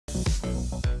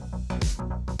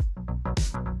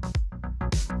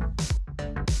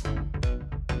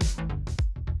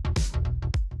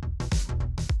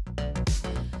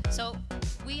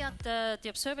the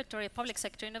Observatory of Public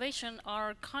Sector Innovation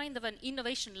are kind of an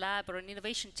innovation lab or an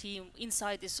innovation team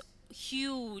inside this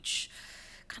huge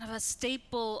kind of a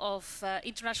staple of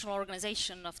international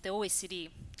organization of the OECD.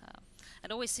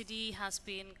 And OECD has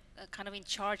been kind of in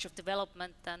charge of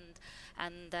development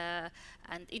and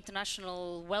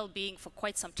international well-being for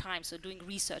quite some time, so doing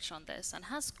research on this, and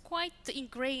has quite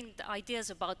ingrained ideas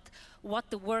about what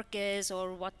the work is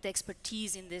or what the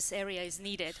expertise in this area is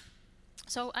needed.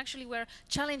 So actually we're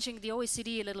challenging the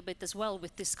OECD a little bit as well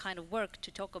with this kind of work to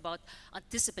talk about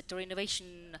anticipatory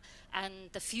innovation and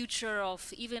the future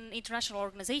of even international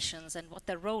organizations and what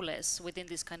their role is within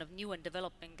this kind of new and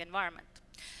developing environment.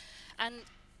 And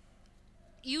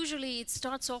usually it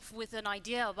starts off with an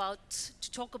idea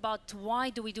to talk about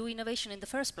why do we do innovation in the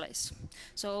first place.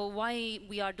 So why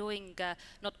we are doing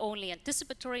not only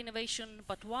anticipatory innovation,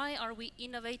 but why are we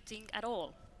innovating at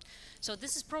all? So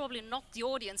this is probably not the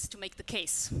audience to make the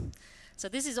case. So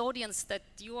this is audience that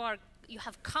you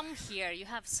have come here, you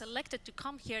have selected to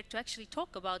come here to actually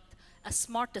talk about a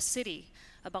smarter city,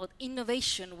 about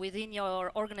innovation within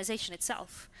your organization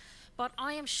itself. But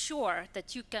I am sure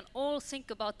that you can all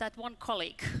think about that one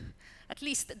colleague, at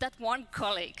least that one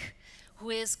colleague,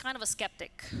 who is kind of a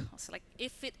skeptic. It's like,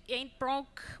 if it ain't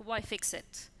broke, why fix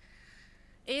it?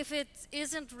 If it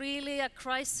isn't really a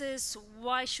crisis,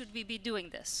 why should we be doing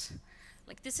this?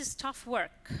 Like, this is tough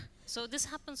work. So this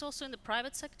happens also in the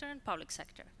private sector and public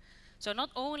sector. So not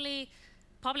only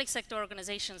public sector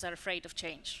organizations are afraid of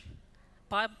change,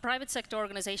 private sector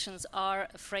organizations are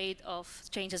afraid of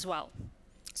change as well.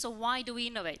 So why do we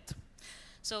innovate?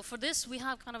 So for this, we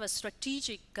have kind of a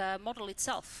strategic model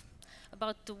itself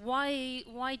about why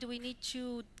do we need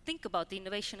to think about the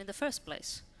innovation in the first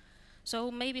place.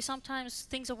 So maybe sometimes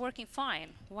things are working fine.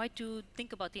 Why to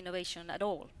think about innovation at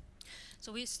all?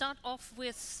 So we start off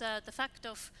with the fact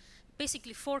of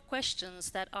basically 4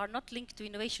 questions that are not linked to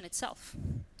innovation itself.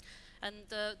 And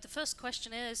the first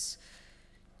question is,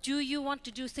 do you want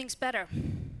to do things better?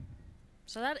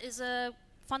 So that is a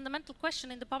fundamental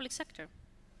question in the public sector.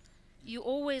 You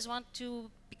always want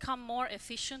to become more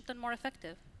efficient and more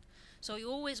effective. So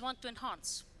you always want to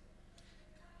enhance.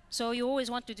 So you always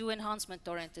want to do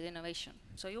enhancement-oriented innovation.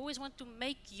 So you always want to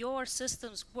make your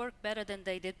systems work better than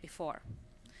they did before.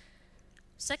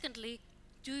 Secondly,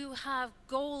 do you have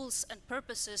goals and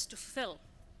purposes to fulfill?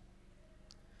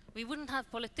 We wouldn't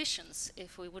have politicians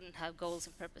if we wouldn't have goals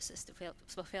and purposes to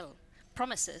fulfill,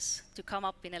 promises to come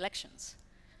up in elections.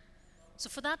 So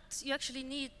for that, you actually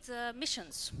need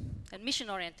missions and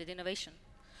mission-oriented innovation.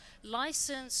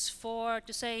 License to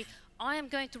say, I am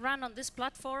going to run on this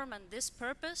platform and this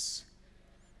purpose,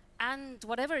 and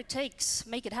whatever it takes,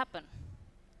 make it happen.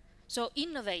 So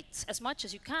innovate as much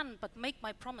as you can, but make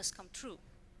my promise come true.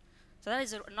 So that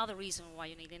is another reason why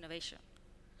you need innovation.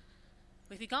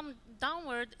 If we come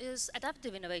downward is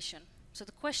adaptive innovation. So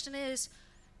the question is,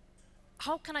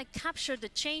 how can I capture the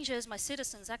changes my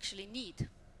citizens actually need?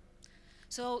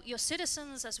 So your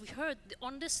citizens, as we heard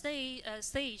on this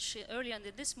stage earlier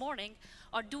this morning,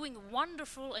 are doing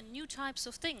wonderful and new types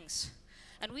of things.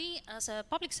 And we, as a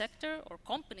public sector, or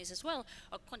companies as well,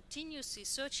 are continuously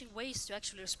searching ways to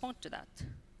actually respond to that.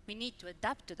 We need to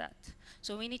adapt to that.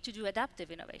 So we need to do adaptive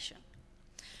innovation.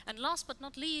 And last but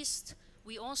not least,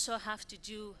 we also have to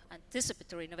do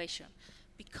anticipatory innovation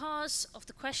because of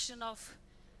the question of,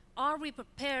 are we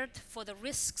prepared for the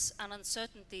risks and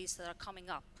uncertainties that are coming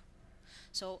up?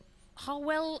 So how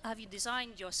well have you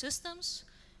designed your systems?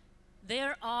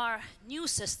 There are new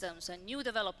systems and new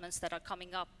developments that are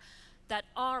coming up that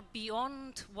are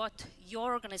beyond what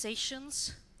your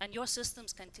organizations and your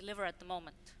systems can deliver at the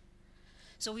moment.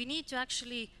 So we need to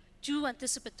actually do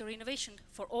anticipatory innovation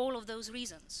for all of those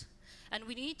reasons. And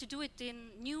we need to do it in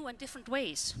new and different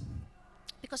ways.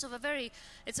 Because of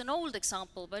it's an old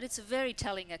example, but it's a very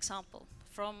telling example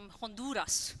from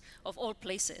Honduras, of all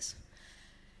places.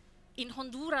 In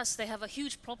Honduras, they have a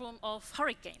huge problem of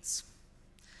hurricanes.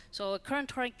 So a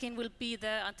current hurricane will be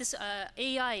the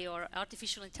AI, or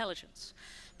artificial intelligence.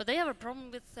 But they have a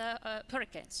problem with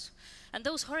hurricanes. And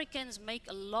those hurricanes make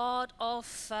a lot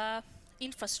of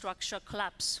infrastructure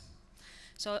collapse.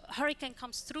 So a hurricane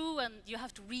comes through and you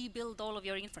have to rebuild all of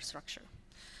your infrastructure.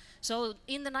 So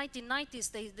in the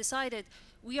 1990s, they decided,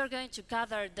 we are going to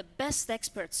gather the best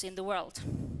experts in the world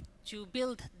to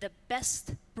build the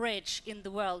best bridge in the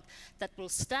world that will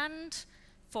stand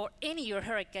for any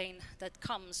hurricane that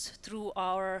comes through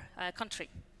our country.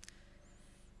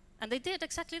 And they did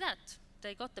exactly that.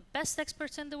 They got the best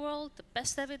experts in the world, the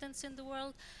best evidence in the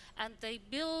world, and they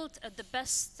built the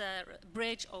best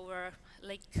bridge over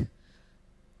Lake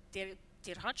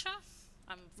Tirhacha.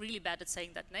 I'm really bad at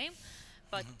saying that name.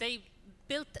 but they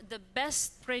built the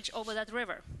best bridge over that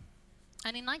river.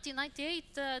 And in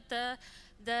 1998,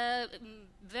 the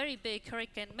very big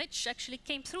Hurricane Mitch actually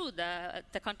came through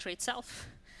the country itself.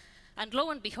 And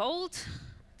lo and behold,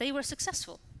 they were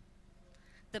successful.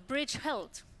 The bridge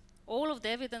held. All of the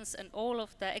evidence and all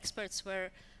of the experts were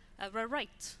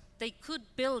right. They could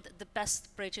build the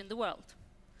best bridge in the world.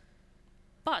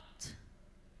 But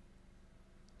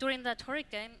during that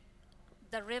hurricane,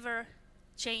 the river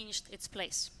changed its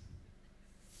place.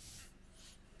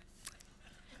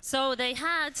 So they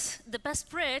had the best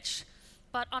bridge,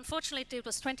 but unfortunately it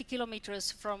was 20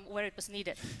 kilometers from where it was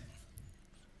needed.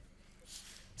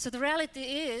 So the reality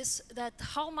is that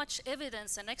how much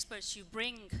evidence and experts you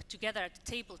bring together at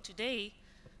the table today,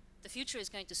 the future is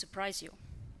going to surprise you.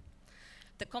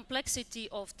 The complexity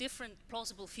of different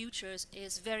plausible futures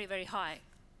is very, very high.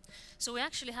 So we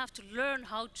actually have to learn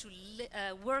how to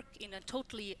work in a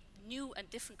totally new and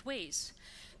different ways,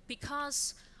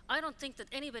 because I don't think that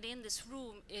anybody in this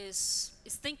room is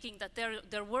thinking that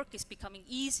their work is becoming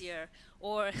easier,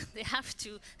 or they have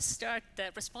to start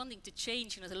responding to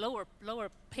change in a lower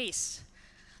pace,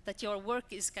 that your work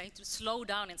is going to slow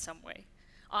down in some way.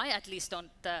 I at least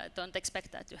don't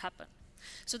expect that to happen.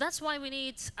 So that's why we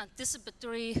need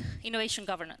anticipatory innovation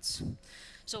governance.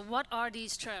 So what are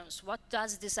these terms? What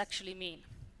does this actually mean?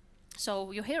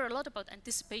 So you hear a lot about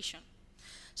anticipation.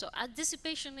 So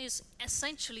anticipation is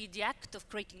essentially the act of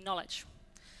creating knowledge.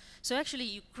 So actually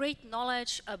you create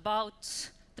knowledge about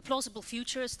the plausible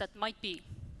futures that might be.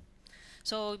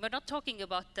 So we're not talking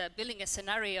about building a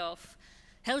scenario of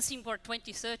Helsingborg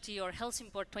 2030 or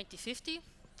Helsingborg 2050.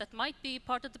 That might be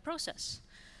part of the process.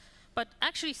 But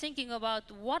actually thinking about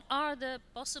what are the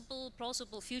possible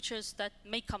plausible futures that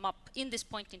may come up in this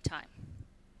point in time.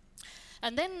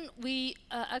 And then we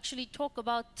actually talk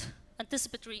about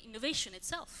anticipatory innovation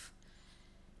itself.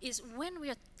 Is when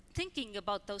we are thinking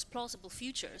about those plausible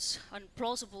futures and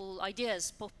plausible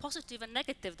ideas, both positive and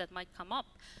negative, that might come up,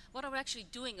 what are we actually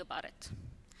doing about it?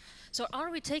 So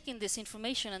are we taking this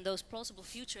information and those plausible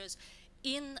futures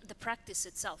in the practice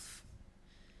itself?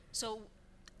 So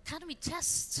can we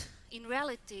test in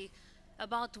reality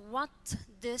about what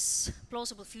this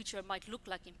plausible future might look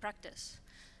like in practice?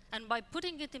 And by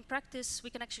putting it in practice, we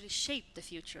can actually shape the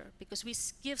future, because we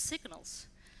give signals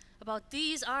about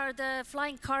these are the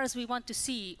flying cars we want to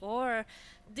see, or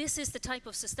this is the type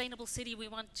of sustainable city we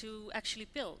want to actually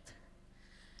build.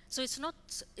 So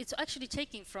it's actually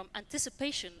taking from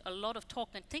anticipation, a lot of talk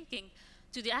and thinking,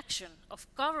 to the action of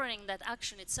governing that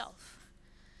action itself.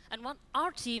 And what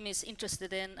our team is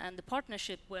interested in, and the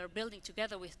partnership we're building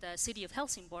together with the city of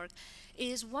Helsingborg,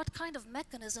 is what kind of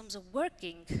mechanisms of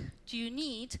working do you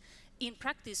need in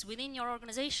practice within your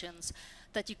organizations,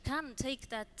 that you can take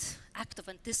that act of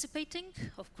anticipating,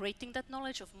 of creating that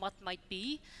knowledge of what might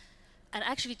be, and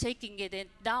actually taking it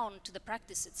down to the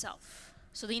practice itself.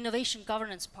 So the innovation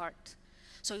governance part.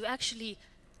 So you actually,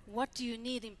 what do you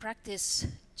need in practice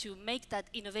to make that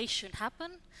innovation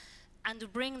happen? And to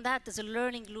bring that as a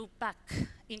learning loop back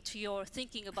into your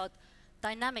thinking about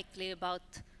dynamically about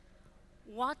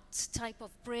what type of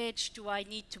bridge do I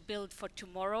need to build for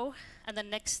tomorrow and the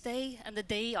next day and the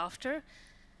day after,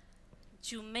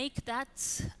 to make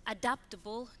that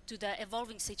adaptable to the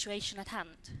evolving situation at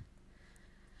hand.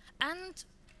 And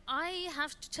I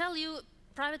have to tell you,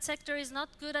 private sector is not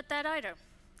good at that either.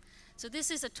 So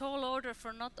this is a tall order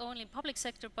for not only public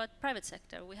sector but private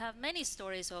sector. We have many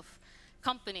stories of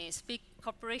companies, big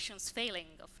corporations failing,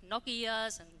 of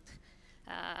Nokia's and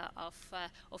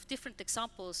of different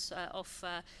examples of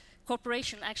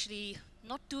corporation actually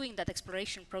not doing that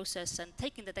exploration process and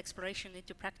taking that exploration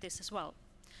into practice as well.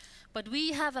 But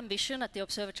we have ambition at the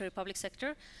Observatory Public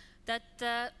Sector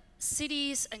that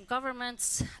cities and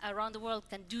governments around the world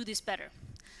can do this better.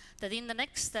 That in the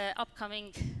next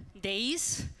upcoming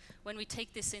days, when we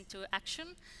take this into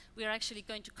action, we are actually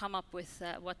going to come up with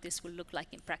what this will look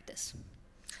like in practice.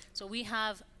 So we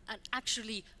have an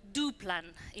actually do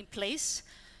plan in place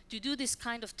to do this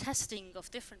kind of testing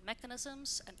of different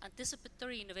mechanisms and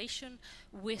anticipatory innovation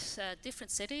with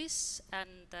different cities and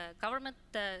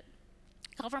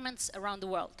governments around the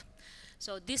world.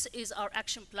 So this is our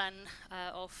action plan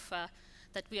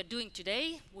that we are doing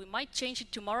today. We might change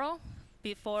it tomorrow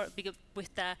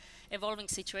with the evolving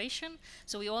situation.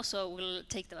 So we also will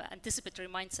take the anticipatory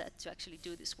mindset to actually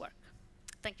do this work.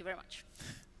 Thank you very much.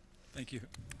 Thank you.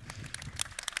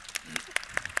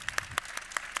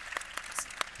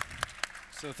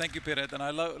 So thank you, Piret, and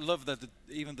I love that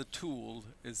even the tool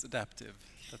is adaptive.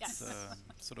 That's yes.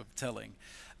 Sort of telling.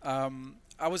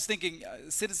 I was thinking,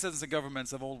 citizens and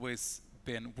governments have always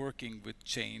been working with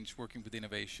change, working with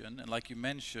innovation, and like you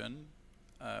mentioned,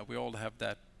 We all have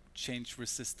that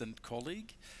change-resistant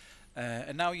colleague.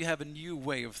 And now you have a new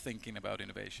way of thinking about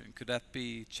innovation. Could that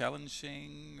be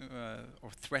challenging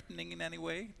or threatening in any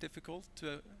way, difficult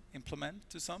to implement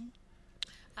to some?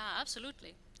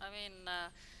 Absolutely. I mean,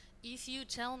 if you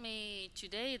tell me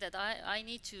today that I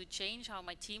need to change how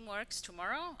my team works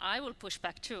tomorrow, I will push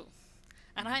back too.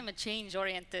 And I'm a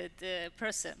change-oriented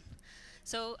person.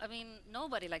 So, I mean,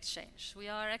 nobody likes change. We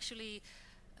are actually,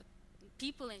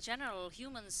 people in general,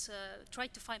 humans, try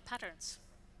to find patterns.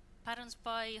 Patterns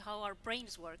by how our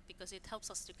brains work, because it helps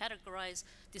us to categorize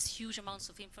these huge amounts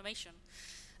of information.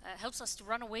 Helps us to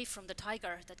run away from the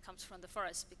tiger that comes from the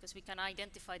forest, because we can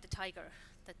identify the tiger,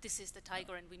 that this is the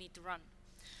tiger and we need to run.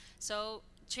 So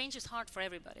change is hard for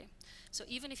everybody. So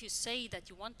even if you say that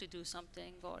you want to do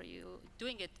something, or you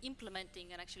doing it, implementing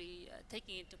and actually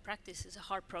taking it to practice is a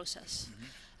hard process.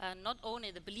 And not only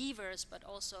the believers, but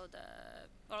also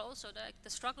the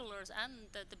strugglers and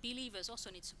the believers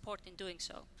also need support in doing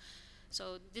so.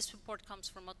 So this support comes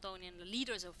from not only the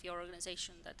leaders of your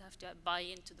organization that have to buy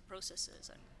into the processes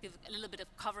and give a little bit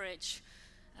of coverage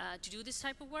to do this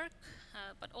type of work,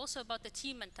 but also about the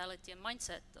team mentality and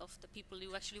mindset of the people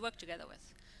you actually work together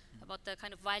with, about the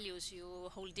kind of values you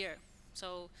hold dear.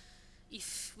 So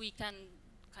if we can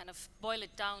kind of boil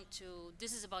it down to,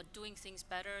 this is about doing things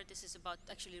better, this is about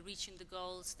actually reaching the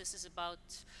goals, this is about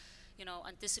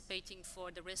anticipating for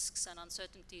the risks and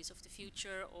uncertainties of the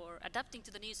future, or adapting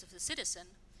to the needs of the citizen,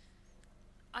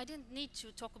 I didn't need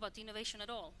to talk about innovation at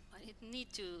all. I didn't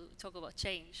need to talk about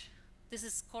change. This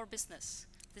is core business.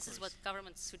 This is what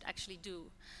governments should actually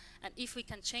do. And if we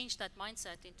can change that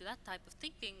mindset into that type of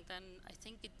thinking, then I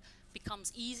think it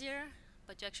becomes easier,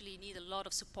 but you actually need a lot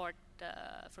of support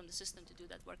from the system to do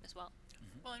that work as well.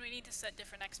 Well, and we need to set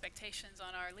different expectations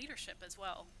on our leadership as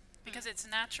well. Because it's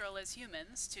natural as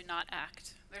humans to not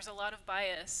act. There's a lot of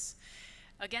bias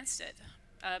against it.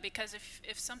 Because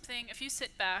if you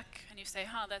sit back and you say,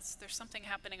 there's something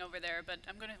happening over there, but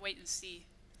I'm going to wait and see,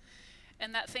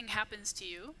 and that thing happens to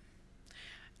you,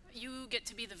 you get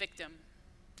to be the victim.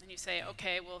 And you say,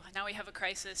 okay, well, now we have a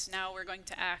crisis, now we're going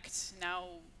to act, now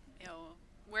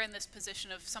we're in this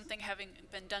position of something having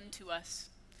been done to us.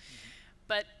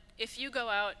 But if you go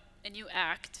out and you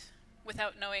act,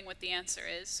 without knowing what the answer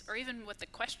is, or even what the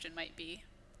question might be,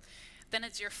 then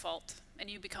it's your fault, and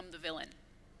you become the villain.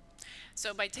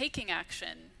 So by taking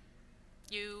action,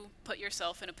 you put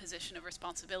yourself in a position of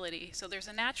responsibility. So there's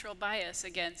a natural bias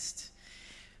against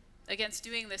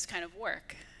doing this kind of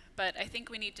work. But I think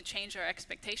we need to change our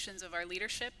expectations of our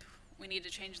leadership. We need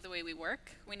to change the way we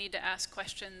work. We need to ask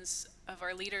questions of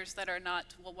our leaders that are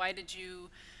not, well, why did you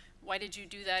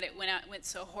do that? It went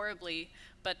so horribly,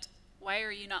 but why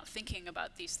are you not thinking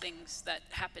about these things that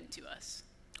happened to us?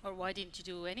 Or why didn't you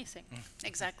do anything?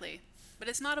 Exactly. But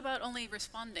it's not about only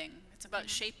responding, it's about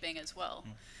shaping as well.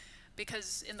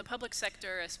 Because in the public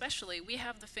sector especially, we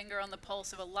have the finger on the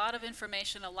pulse of a lot of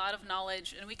information, a lot of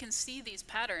knowledge, and we can see these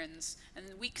patterns and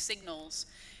weak signals.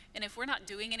 And if we're not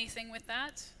doing anything with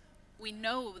that, we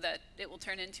know that it will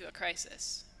turn into a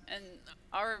crisis. And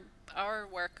our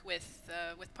work with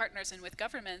partners and with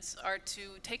governments are to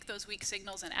take those weak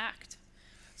signals and act.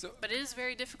 But it is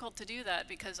very difficult to do that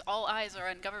because all eyes are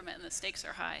on government and the stakes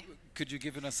are high. Could you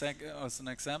give us an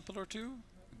example or two?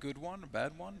 A good one, a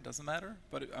bad one, doesn't matter.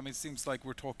 But I mean, it seems like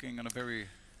we're talking on a very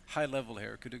high level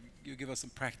here. Could you give us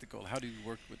some practical? How do you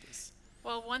work with this?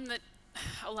 Well, one that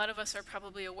a lot of us are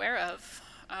probably aware of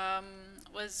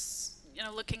was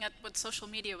looking at what social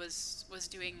media was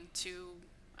doing to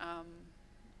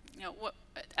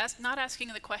not asking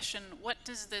the question, what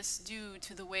does this do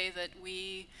to the way that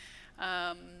we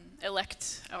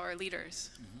elect our leaders?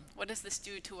 What does this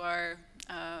do to our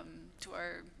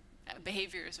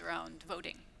behaviors around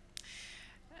voting?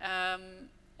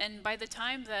 And by the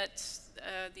time that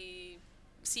the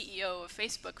CEO of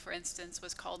Facebook, for instance,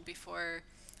 was called before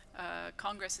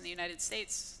Congress in the United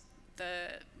States,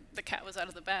 the cat was out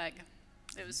of the bag.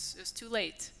 It was too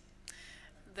late.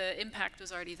 The impact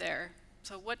was already there.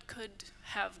 So what could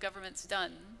have governments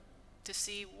done to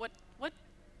see what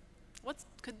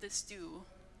could this do?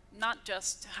 Not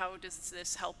just how does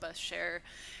this help us share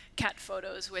cat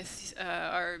photos with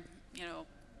our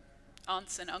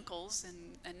aunts and uncles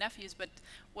and nephews, but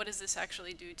what does this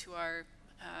actually do to our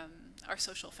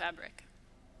social fabric?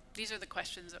 These are the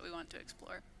questions that we want to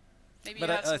explore. Maybe you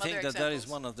have some other examples. That is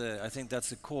one of the. I think that's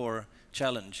the core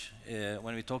challenge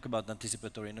when we talk about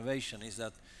anticipatory innovation. Is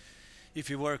that if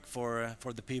you work for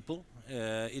the people,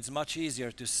 it's much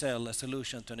easier to sell a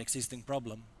solution to an existing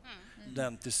problem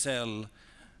than to sell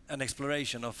an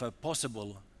exploration of a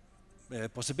possibility.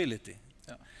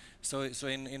 Yeah. So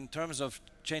in terms of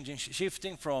changing,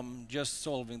 shifting from just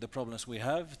solving the problems we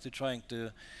have to trying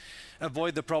to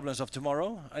avoid the problems of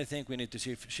tomorrow, I think we need to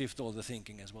shift all the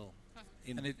thinking as well.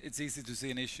 And it's easy to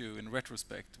see an issue in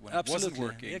retrospect when Absolutely, it wasn't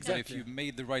working. exactly. But if you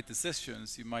made the right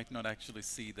decisions, you might not actually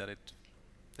see that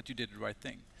you did the right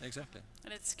thing. Exactly.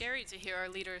 And it's scary to hear our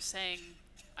leaders saying,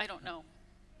 I don't know.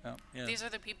 Yeah. Yeah. These are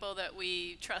the people that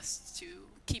we trust to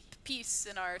keep peace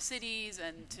in our cities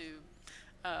and to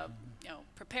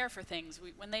prepare for things.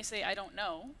 When they say, I don't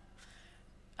know,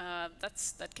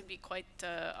 that can be quite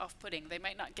off-putting. They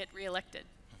might not get re-elected.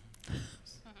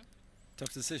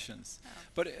 Tough decisions. Yeah.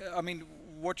 But I mean,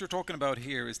 what you're talking about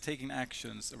here is taking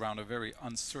actions around a very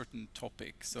uncertain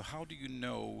topic. So how do you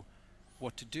know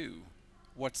what to do,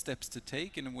 what steps to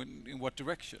take, and in what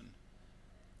direction?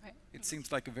 Right. It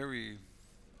seems like a very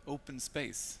open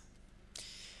space.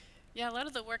 Yeah, a lot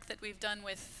of the work that we've done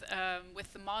with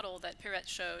the model that Piret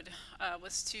showed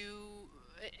was to.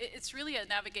 It's really a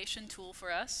navigation tool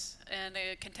for us and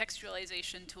a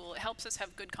contextualization tool. It helps us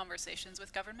have good conversations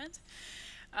with government.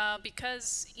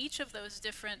 Because each of those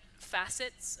different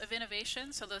facets of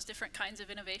innovation, so those different kinds of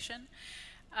innovation,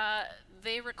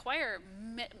 they require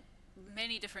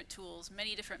many different tools,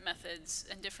 many different methods,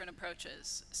 and different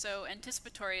approaches. So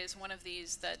anticipatory is one of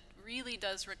these that really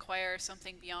does require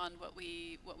something beyond what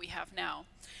we have now.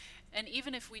 And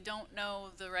even if we don't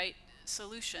know the right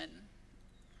solution,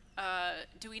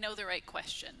 do we know the right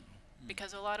question?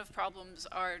 Because a lot of problems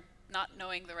are not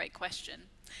knowing the right question.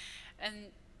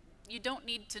 And you don't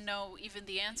need to know even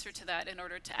the answer to that in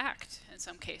order to act in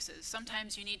some cases.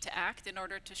 Sometimes you need to act in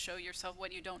order to show yourself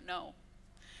what you don't know.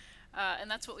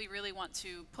 And that's what we really want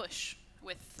to push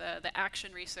with the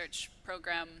action research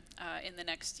program in the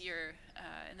next year,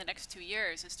 in the next 2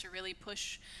 years, is to really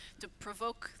push, to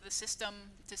provoke the system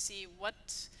to see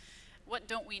what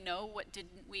don't we know, what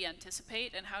didn't we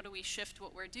anticipate, and how do we shift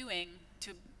what we're doing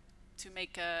to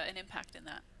make an impact in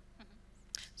that.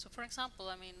 So for example,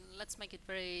 I mean, let's make it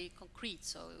very concrete.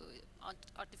 So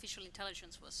artificial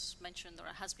intelligence was mentioned, or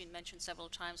has been mentioned several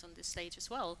times on this stage as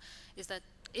well, is that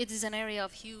it is an area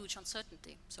of huge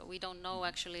uncertainty. So we don't know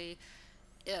actually,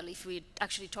 if we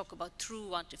actually talk about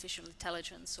true artificial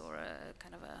intelligence or a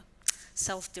kind of a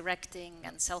self-directing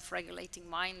and self-regulating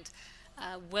mind,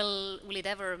 will it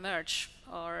ever emerge,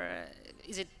 or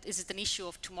is it an issue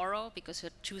of tomorrow because there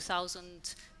are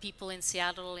 2,000 people in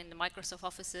Seattle in the Microsoft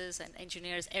offices and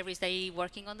engineers every day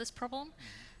working on this problem?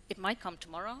 It might come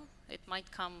tomorrow, it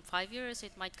might come 5 years,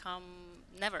 it might come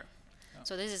never. Yeah.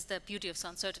 So this is the beauty of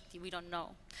uncertainty, we don't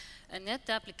know. And yet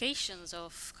the applications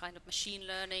of kind of machine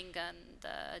learning and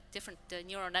different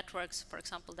neural networks, for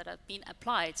example, that have been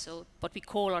applied, so what we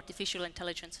call artificial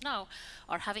intelligence now,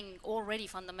 are having already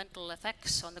fundamental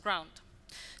effects on the ground.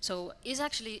 So is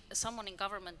actually someone in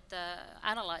government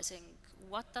analyzing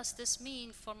what does this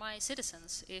mean for my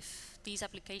citizens if these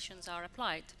applications are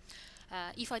applied?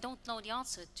 If I don't know the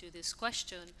answer to this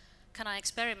question, can I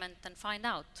experiment and find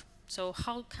out? So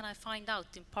how can I find out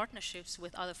in partnerships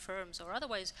with other firms or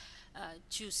otherwise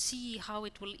to see how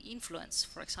it will influence,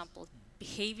 for example,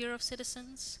 behavior of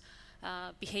citizens,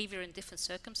 behavior in different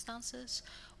circumstances,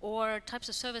 or types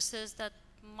of services that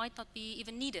might not be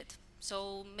even needed.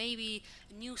 So maybe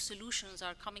new solutions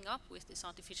are coming up with this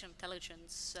artificial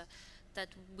intelligence that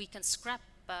we can scrap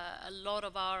a lot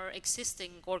of our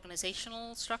existing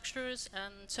organizational structures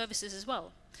and services as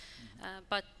well.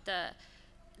 But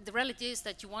the reality is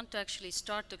that you want to actually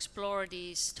start to explore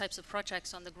these types of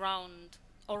projects on the ground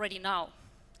already now.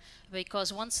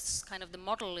 Because once kind of the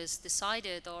model is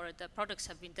decided or the products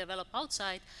have been developed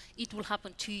outside, it will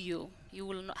happen to you. You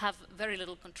will have very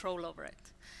little control over it.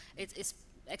 It's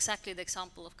exactly the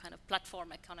example of kind of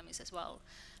platform economies as well.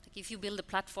 Like if you build a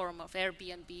platform of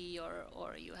Airbnb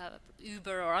or you have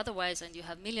Uber or otherwise, and you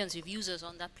have millions of users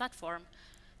on that platform,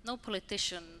 no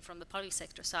politician from the public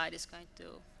sector side is going to,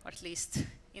 or at least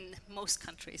in most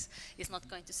countries, is not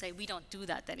going to say, we don't do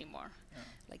that anymore. Yeah.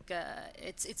 Like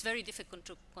it's very difficult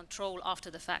to control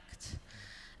after the fact.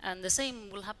 And the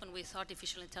same will happen with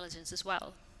artificial intelligence as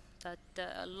well. That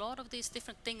a lot of these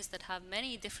different things that have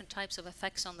many different types of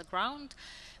effects on the ground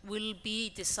will be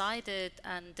decided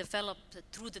and developed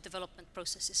through the development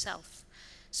process itself.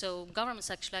 So governments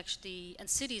actually and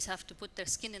cities have to put their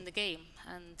skin in the game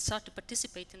and start to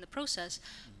participate in the process,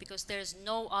 because there's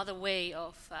no other way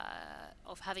of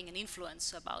having an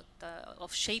influence about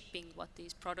of shaping what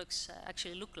these products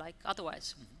actually look like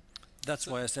otherwise. That's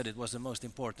why I said it was the most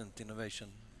important innovation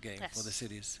game for the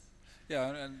cities.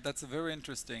 Yeah, and that's a very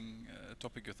interesting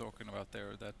topic you're talking about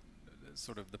there, that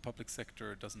sort of the public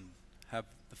sector doesn't have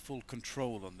the full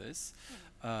control on this.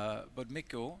 But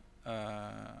Micco,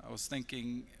 I was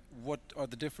thinking, what are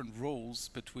the different roles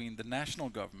between the national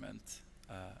government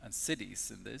and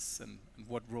cities in this, and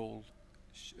what role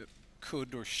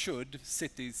could or should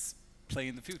cities play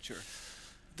in the future?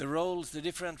 The roles, the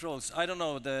different roles. I don't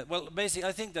know. Well, basically,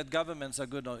 I think that governments are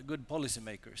good policy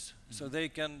makers. So they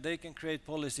can create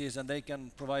policies, and they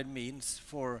can provide means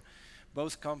for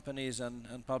both companies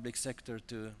and public sector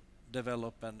to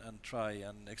develop and try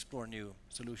and explore new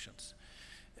solutions.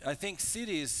 I think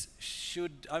cities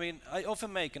should, I mean, I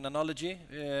often make an analogy,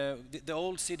 the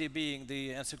old city being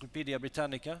the Encyclopedia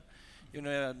Britannica, you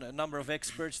know, a number of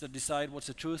experts that decide what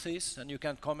the truth is, and you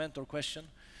can't comment or question.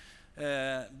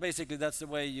 Basically, that's the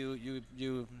way you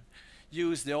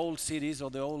use the old cities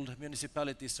or the old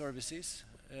municipality services.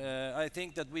 I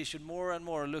think that we should more and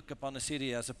more look upon a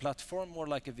city as a platform, more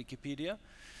like a Wikipedia,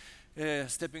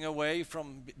 stepping away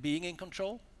from being in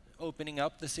control, opening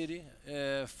up the city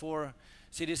for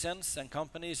citizens and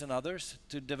companies and others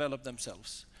to develop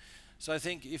themselves. So I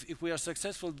think if we are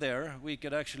successful there, we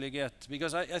could actually get,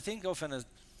 because I think often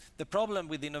the problem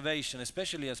with innovation,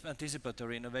 especially as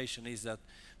anticipatory innovation, is that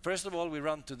first of all we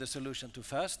run to the solution too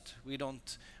fast. We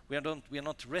are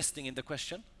not resting in the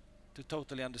question to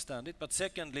totally understand it. But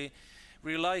secondly,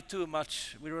 we rely too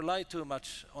much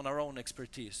on our own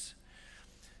expertise.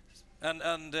 And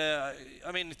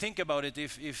I mean, think about it.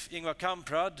 If Ingvar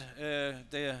Kamprad,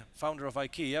 the founder of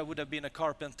IKEA, would have been a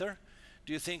carpenter,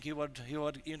 do you think he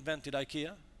would invented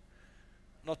IKEA?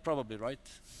 Not probably, right?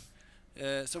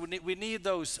 So we need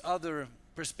those other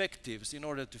perspectives in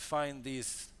order to find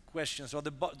these questions, or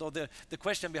the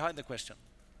question behind the question.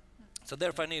 So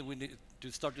therefore, we need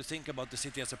to start to think about the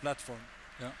city as a platform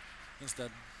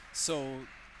instead. So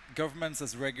governments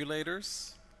as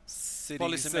regulators,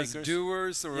 cities as Policymakers,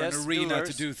 doers, or yes, an arena doers,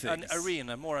 to do things? An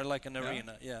arena, more like an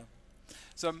arena, yeah.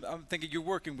 So I'm thinking you're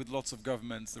working with lots of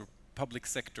governments or public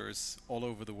sectors all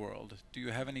over the world. Do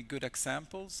you have any good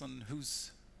examples on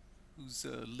who's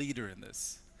a leader in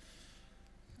this?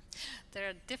 There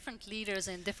are different leaders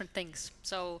in different things.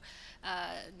 So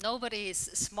nobody is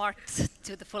smart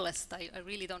to the fullest. I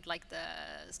really don't like the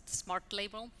smart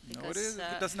label. Because,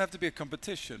 it doesn't have to be a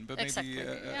competition, but exactly.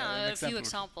 maybe a few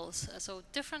examples. So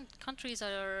different countries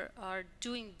are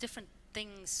doing different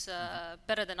things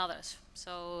better than others.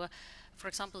 So for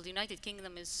example, the United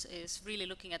Kingdom is really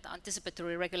looking at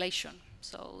anticipatory regulation.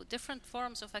 So different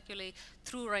forms of actually,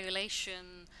 through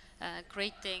regulation,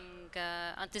 creating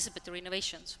anticipatory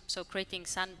innovations. So creating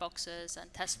sandboxes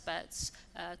and test beds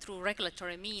through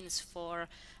regulatory means for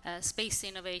space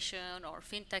innovation or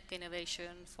fintech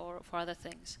innovation for other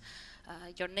things.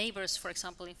 Your neighbors, for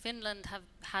example, in Finland have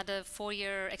had a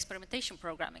 4-year experimentation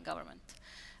program in government.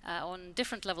 On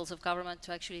different levels of government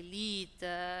to actually lead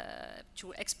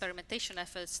to experimentation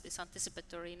efforts, this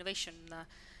anticipatory innovation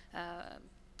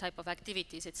type of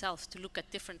activities itself, to look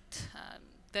at different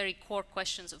very core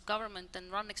questions of government and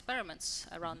run experiments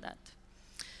around that.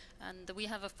 And we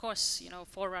have, of course,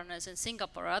 forerunners in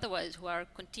Singapore or otherwise who are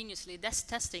continuously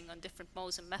testing on different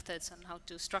modes and methods on how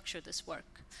to structure this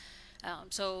work.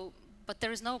 But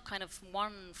there is no kind of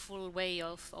one full way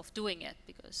of doing it,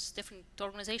 because different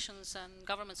organizations and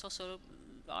governments also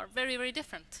are very, very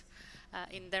different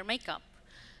in their makeup.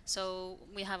 So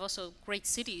we have also great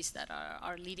cities that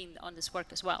are leading on this work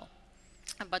as well.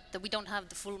 But we don't have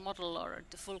the full model or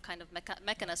the full kind of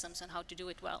mechanisms on how to do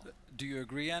it well. Do you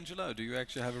agree, Angela? Do you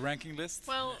actually have a ranking list?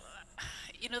 Well,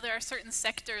 there are certain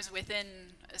sectors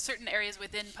certain areas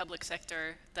within public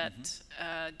sector that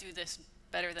do this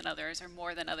better than others or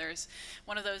more than others.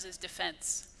 One of those is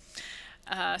defense.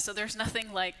 So there's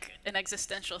nothing like an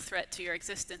existential threat to your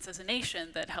existence as a nation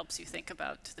that helps you think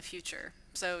about the future.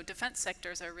 So defense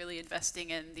sectors are really investing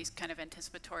in these kind of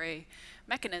anticipatory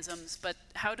mechanisms, but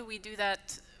how do we do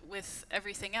that with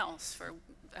everything else, for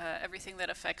everything that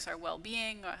affects our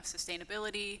well-being,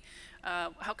 sustainability?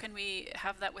 How can we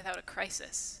have that without a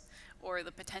crisis or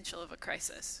the potential of a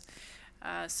crisis?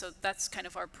 So that's kind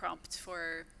of our prompt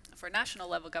for national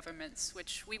level governments,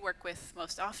 which we work with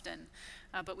most often,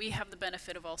 but we have the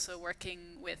benefit of also working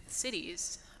with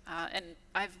cities. And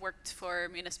I've worked for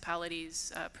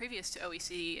municipalities previous to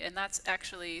OECD, and that's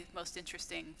actually most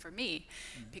interesting for me,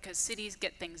 because cities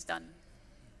get things done.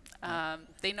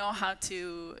 They know how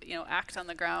to act on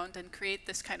the ground and create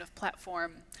this kind of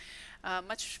platform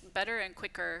much better and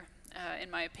quicker,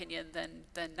 in my opinion,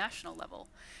 than national level.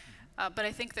 But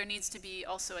I think there needs to be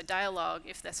also a dialogue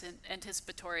if this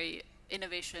anticipatory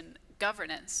innovation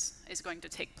governance is going to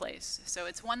take place. So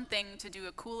it's one thing to do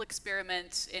a cool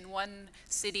experiment in one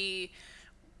city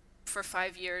for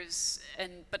 5 years,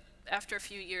 but after a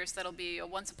few years, that'll be a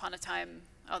once upon a time,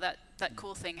 oh, that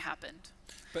cool thing happened.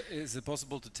 But is it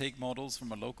possible to take models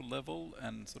from a local level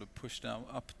and sort of push them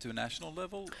up to a national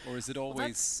level, or is it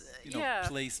always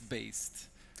place-based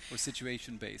or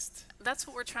situation-based? That's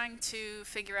what we're trying to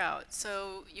figure out.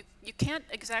 So you can't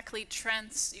exactly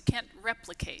you can't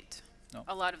replicate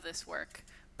a lot of this work,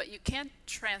 but you can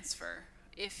transfer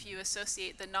if you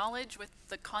associate the knowledge with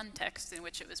the context in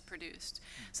which it was produced.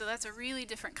 So that's a really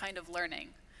different kind of learning.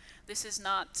 This is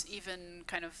not even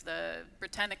kind of the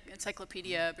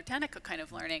Encyclopedia Britannica kind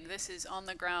of learning. This is on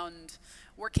the ground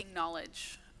working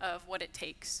knowledge of what it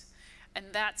takes. And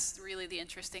that's really the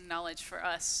interesting knowledge for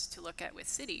us to look at with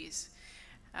cities.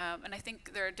 And I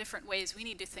think there are different ways we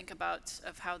need to think about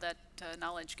of how that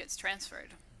knowledge gets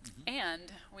transferred.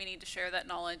 And we need to share that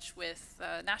knowledge with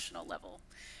national level.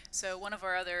 So one of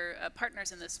our other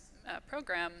partners in this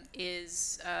program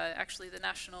is actually the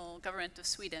national government of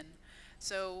Sweden.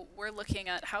 So we're looking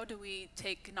at how do we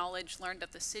take knowledge learned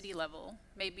at the city level.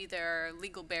 Maybe there are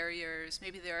legal barriers,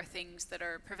 maybe there are things that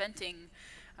are preventing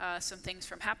some things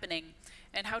from happening.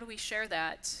 And how do we share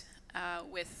that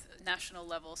with national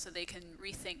level so they can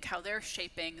rethink how they're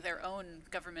shaping their own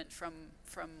government from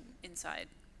inside.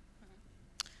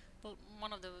 Well,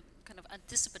 one of the kind of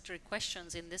anticipatory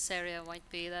questions in this area might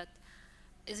be that,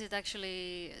 is it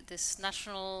actually this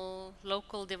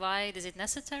national-local divide, is it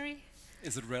necessary?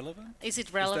 Is it relevant? Is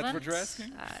it relevant? Is that what you're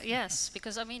asking? Yes,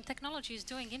 because I mean, technology is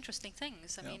doing interesting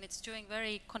things. I mean, it's doing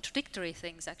very contradictory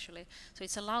things, actually. So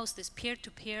it allows this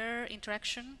peer-to-peer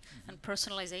interaction and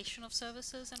personalization of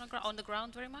services on the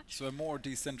ground very much. So a more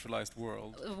decentralized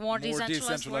world. More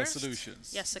decentralized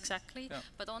solutions. Yes, exactly. Yeah.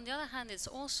 But on the other hand, it's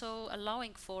also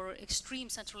allowing for extreme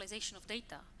centralization of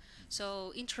data.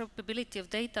 So interoperability of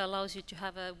data allows you to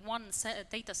have one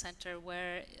data center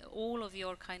where all of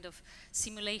your kind of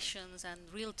simulations and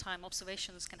real-time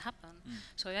observations can happen.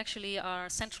 So you actually are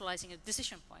centralizing your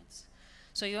decision points.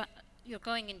 So you're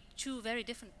going in two very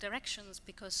different directions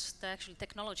because the actual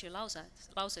technology allows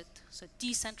it. So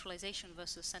decentralization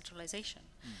versus centralization.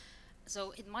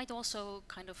 So it might also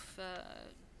kind of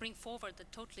bring forward a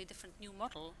totally different new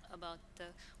model about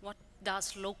what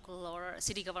does local or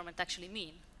city government actually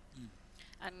mean.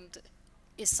 And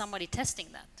is somebody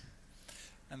testing that?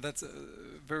 And that's a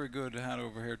very good hand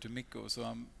over here to Micco.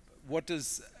 So what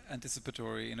does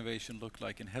anticipatory innovation look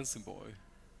like in Helsingborg?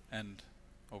 And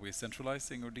are we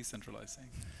centralizing or decentralizing?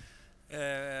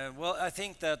 Well, I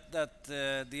think that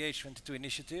the H22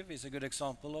 initiative is a good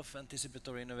example of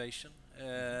anticipatory innovation.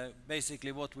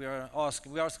 Basically what we're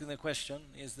asking the question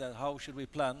is that how should we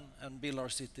plan and build our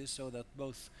cities so that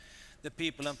both the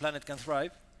people and planet can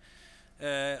thrive?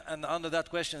 And under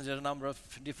that question, there are a number of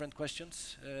different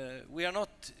questions. We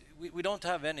don't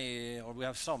have any, or we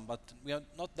have some, but we have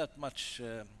not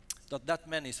that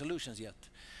many solutions yet.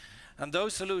 And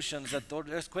those solutions,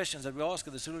 those questions that we ask,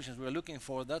 the solutions we are looking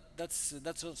for, that's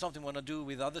something we want to do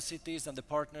with other cities and the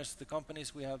partners, the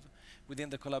companies we have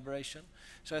within the collaboration.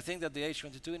 So I think that the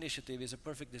H22 initiative is a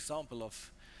perfect example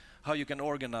of how you can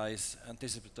organize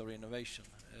anticipatory innovation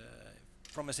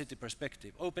from a city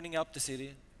perspective, opening up the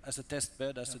city as a test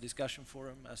bed, as a discussion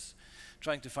forum, as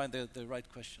trying to find the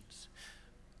right questions.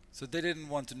 So they didn't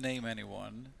want to name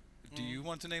anyone. Do you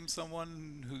want to name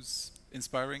someone who's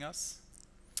inspiring us?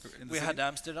 We had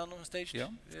Amsterdam on stage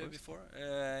before.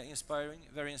 Inspiring,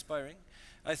 very inspiring.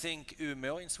 I think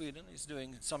Umeå in Sweden is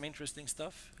doing some interesting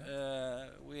stuff.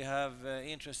 We have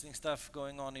interesting stuff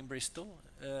going on in Bristol.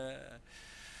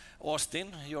 Austin,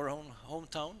 your own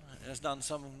hometown, has done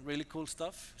some really cool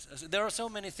stuff. There are so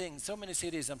many things, so many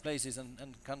cities and places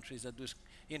and countries that do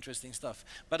interesting stuff.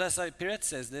 But as Piret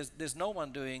says, there's no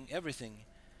one doing everything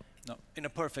in a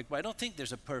perfect way. I don't think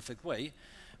there's a perfect way,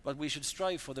 but we should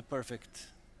strive for the perfect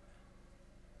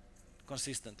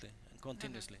consistently and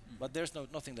continuously. But there's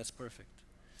nothing that's perfect.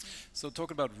 So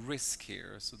talking about risk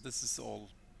here, so this is all,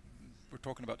 we're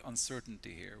talking about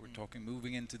uncertainty here. We're talking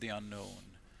moving into the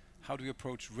unknown. How do you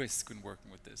approach risk when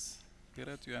working with this?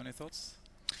 Piret, do you have any thoughts?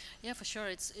 Yeah, for sure.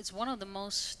 It's one of the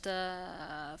most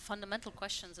fundamental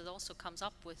questions that also comes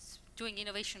up with doing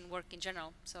innovation work in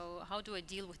general. So how do I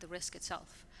deal with the risk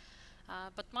itself?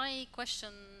 But my question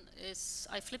is,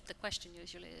 I flip the question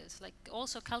usually, it's like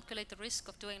also calculate the risk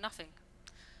of doing nothing.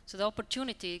 So the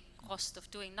opportunity cost of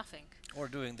doing nothing. Or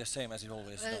doing the same as you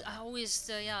always done.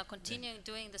 Always, continuing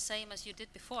doing the same as you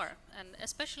did before. And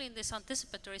especially in this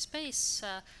anticipatory space,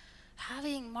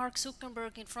 having Mark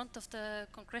Zuckerberg in front of the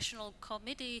congressional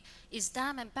committee is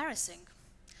damn embarrassing.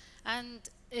 And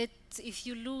if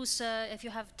you lose, if you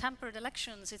have tampered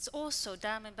elections, it's also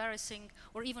damn embarrassing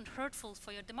or even hurtful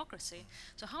for your democracy.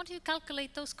 So how do you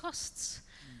calculate those costs?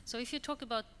 So if you talk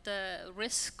about the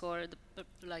risk or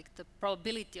the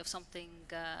probability of something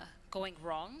going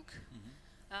wrong,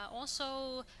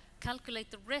 also calculate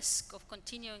the risk of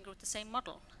continuing with the same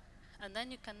model. And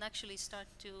then you can actually start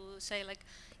to say, like,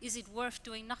 is it worth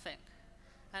doing nothing?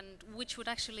 And which would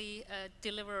actually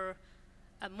deliver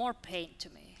more pain to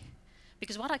me.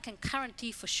 Because what I can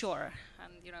guarantee for sure,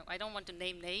 and I don't want to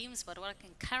name names, but what I can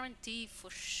guarantee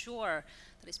for sure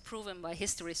that is proven by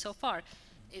history so far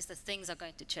is that things are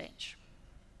going to change.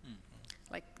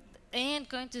 Like, they ain't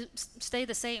going to stay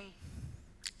the same.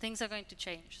 Things are going to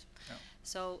change. Yeah.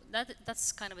 So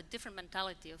that's kind of a different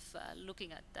mentality of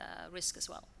looking at risk as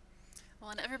well.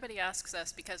 Well, and everybody asks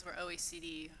us, because we're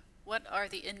OECD, what are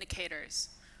the indicators?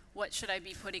 What should I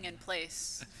be putting in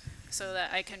place so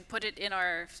that I can put it in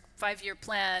our 5-year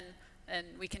plan and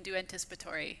we can do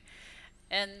anticipatory?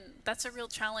 And that's a real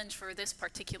challenge for this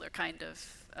particular kind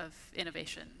of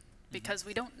innovation, because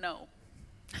we don't know.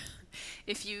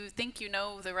 If you think you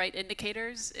know the right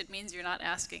indicators, it means you're not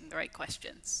asking the right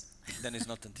questions. Then it's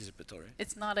not anticipatory.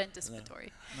 It's not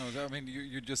anticipatory. No, I mean,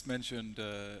 you just mentioned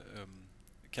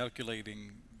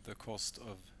calculating the cost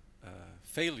of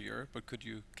failure, but could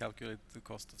you calculate the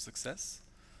cost of success?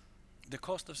 The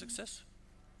cost of success?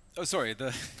 Oh, sorry.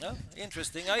 Oh,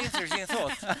 interesting. Interesting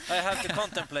thought. I have to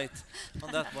contemplate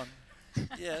on that one.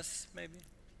 Yes, maybe.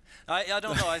 I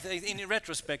don't know. In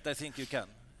retrospect, I think you can.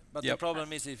 But the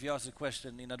problem is if you ask a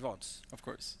question in advance. Of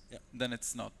course. Yeah. Then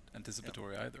it's not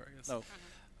anticipatory either, I guess. No.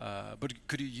 But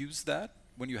could you use that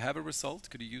when you have a result?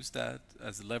 Could you use that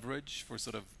as leverage for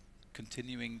sort of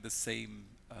continuing the same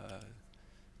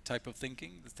type of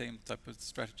thinking, the same type of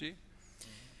strategy?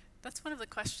 That's one of the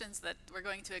questions that we're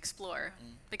going to explore,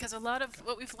 because a lot of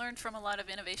what we've learned from a lot of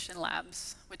innovation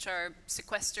labs, which are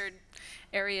sequestered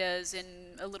areas in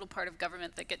a little part of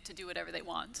government that get to do whatever they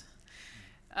want.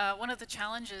 One of the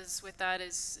challenges with that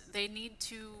is they need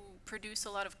to produce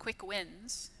a lot of quick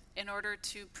wins in order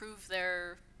to prove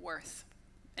their worth,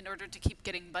 in order to keep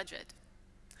getting budget.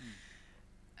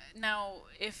 Now,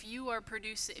 if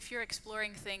you're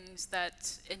exploring things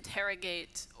that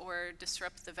interrogate or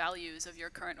disrupt the values of your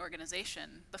current organization,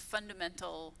 the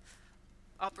fundamental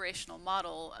operational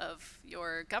model of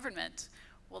your government,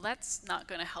 well, that's not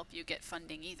going to help you get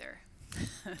funding either.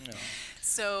 No.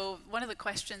 So one of the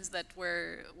questions that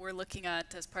we're looking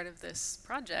at as part of this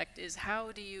project is,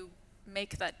 how do you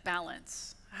make that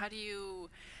balance? How do you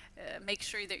make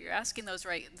sure that you're asking those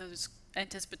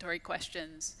anticipatory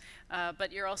questions,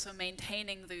 but you're also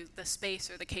maintaining the space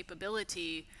or the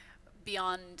capability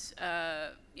beyond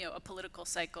a political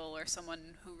cycle or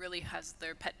someone who really has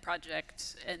their pet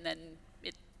project and then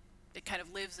it kind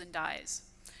of lives and dies.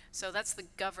 So that's the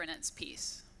governance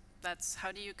piece. That's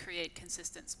how do you create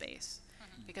consistent space?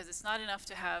 Because it's not enough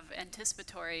to have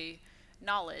anticipatory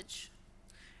knowledge.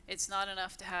 It's not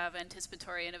enough to have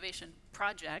anticipatory innovation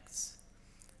projects.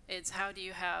 It's how do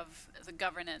you have the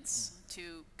governance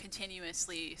to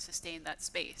continuously sustain that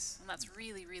space? And that's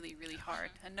really, really, really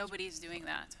hard. And nobody's doing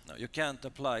that. No, you can't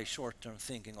apply short-term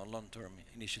thinking on long-term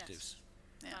initiatives.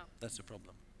 Yes. Yeah. No. That's the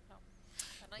problem. No.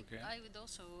 And I would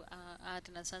also add,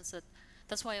 in a sense, that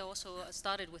that's why I also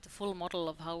started with the full model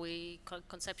of how we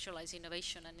conceptualize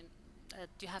innovation, and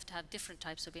you have to have different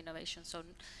types of innovation. So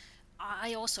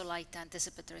I also like the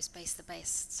anticipatory space the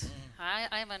best.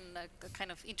 I'm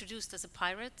kind of introduced as a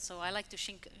pirate, so I like to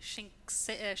sink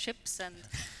ships and,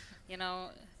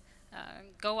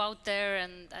 go out there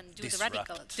and do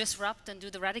disrupt and do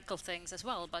the radical things as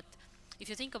well. But if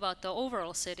you think about the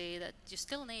overall city, that you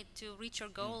still need to reach your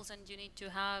goals and you need to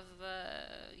have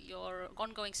your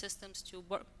ongoing systems to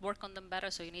work on them better.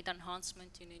 So you need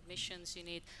enhancement, you need missions, you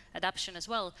need adaptation as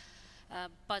well.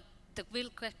 But the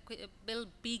real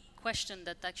big question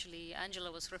that actually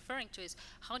Angela was referring to is,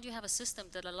 how do you have a system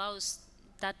that allows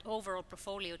that overall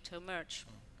portfolio to emerge?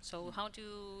 So how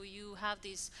do you have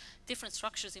these different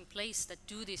structures in place that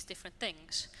do these different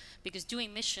things? Because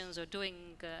doing missions or doing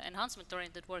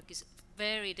enhancement-oriented work is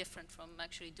very different from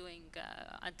actually doing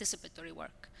anticipatory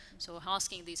work. So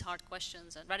asking these hard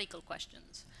questions and radical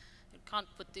questions. You can't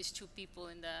put these two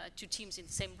teams in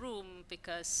the same room,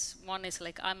 because one is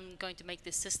like, I'm going to make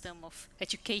this system of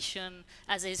education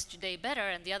as is today better,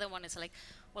 and the other one is like,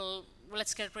 well,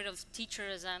 let's get rid of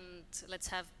teachers and let's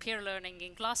have peer learning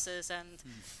in classes,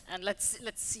 and let's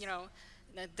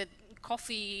the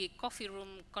coffee room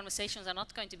conversations are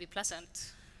not going to be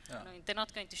pleasant. Yeah. They're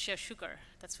not going to share sugar,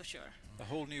 that's for sure. A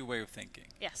whole new way of thinking.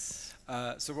 Yes.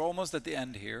 So we're almost at the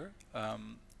end here.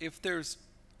 If there's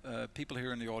people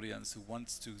here in the audience who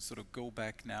wants to sort of go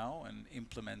back now and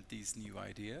implement these new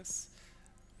ideas,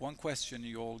 one question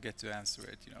you all get to answer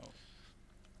it, you know,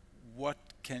 what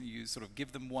can you sort of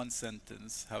give them one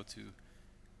sentence how to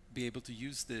be able to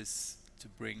use this to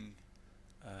bring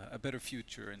a better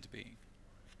future into being?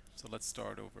 So let's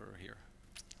start over here.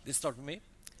 Let's start with me,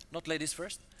 not ladies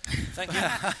first. Thank you.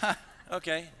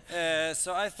 Okay,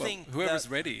 so I think whoever's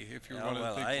ready, if you want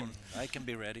to think one. I can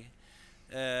be ready.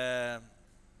 I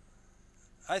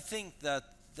think that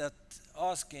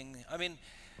asking, I mean,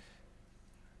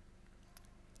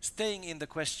 staying in the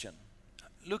question,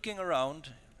 looking around,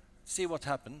 see what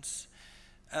happens,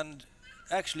 and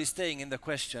actually staying in the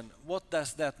question, what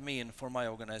does that mean for my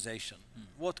organization?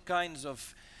 What kinds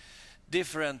of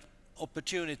different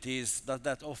opportunities does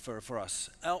that offer for us,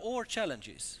 or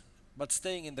challenges? But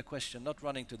staying in the question, not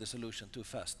running to the solution too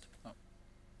fast. Oh.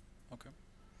 Okay.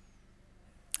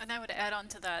 And I would add on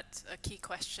to that a key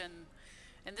question,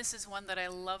 and this is one that I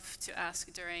love to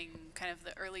ask during kind of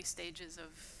the early stages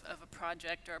of a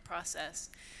project or a process,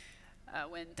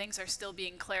 when things are still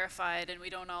being clarified and we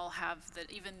don't all have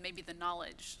even maybe the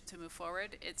knowledge to move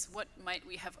forward. It's what might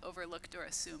we have overlooked or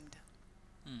assumed.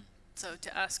 So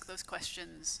to ask those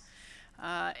questions.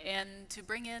 And to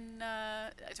bring in,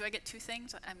 do I get two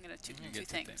things? I'm going to two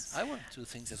things. I want two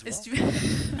things as well.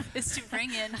 Is to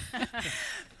bring in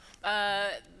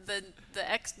the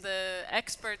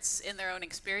experts in their own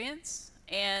experience,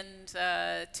 and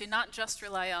to not just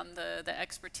rely on the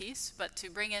expertise, but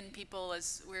to bring in people,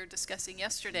 as we were discussing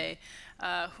yesterday,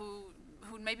 who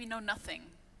maybe know nothing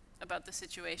about the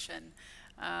situation,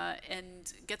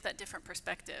 and get that different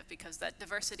perspective, because that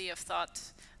diversity of thought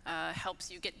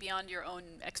helps you get beyond your own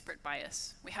expert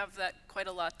bias. We have that quite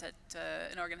a lot at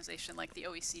an organization like the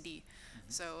OECD.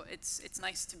 So it's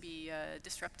nice to be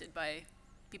disrupted by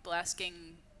people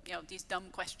asking, you know, these dumb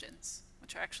questions,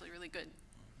 which are actually really good.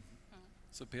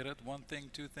 So Piret, one thing,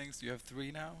 two things. You have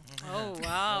three now. Oh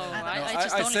wow!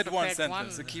 I said one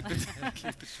sentence. So keep it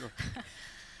short.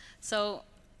 So,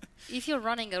 if you're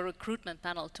running a recruitment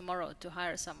panel tomorrow to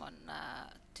hire someone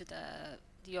to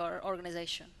your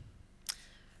organization,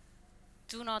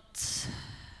 do not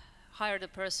hire the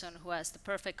person who has the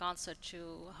perfect answer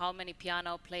to how many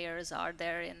piano players are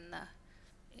there in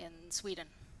Sweden,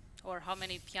 or how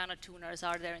many piano tuners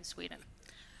are there in Sweden.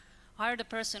 Hire the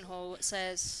person who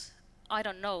says, I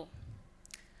don't know,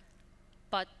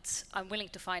 but I'm willing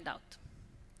to find out.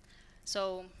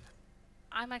 So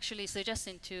I'm actually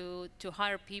suggesting to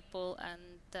hire people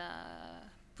and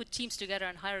put teams together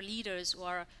and hire leaders who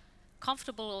are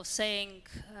comfortable of saying,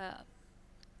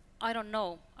 I don't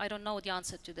know the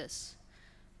answer to this,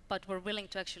 but we're willing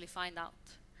to actually find out.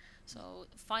 So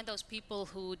find those people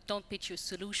who don't pitch you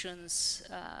solutions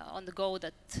on the go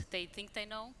that they think they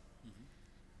know,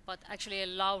 but actually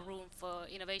allow room for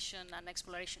innovation and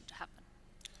exploration to happen.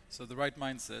 So the right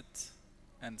mindset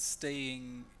and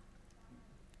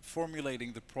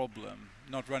formulating the problem,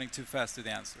 not running too fast to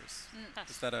the answers.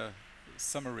 Is that a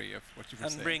summary of what you were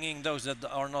saying? And bringing those that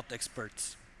are not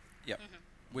experts. Yeah,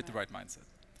 with the right mindset.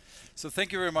 So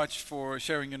thank you very much for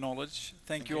sharing your knowledge.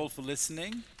 Thank you all for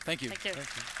listening. Thank you. Thank you.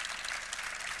 Thank you.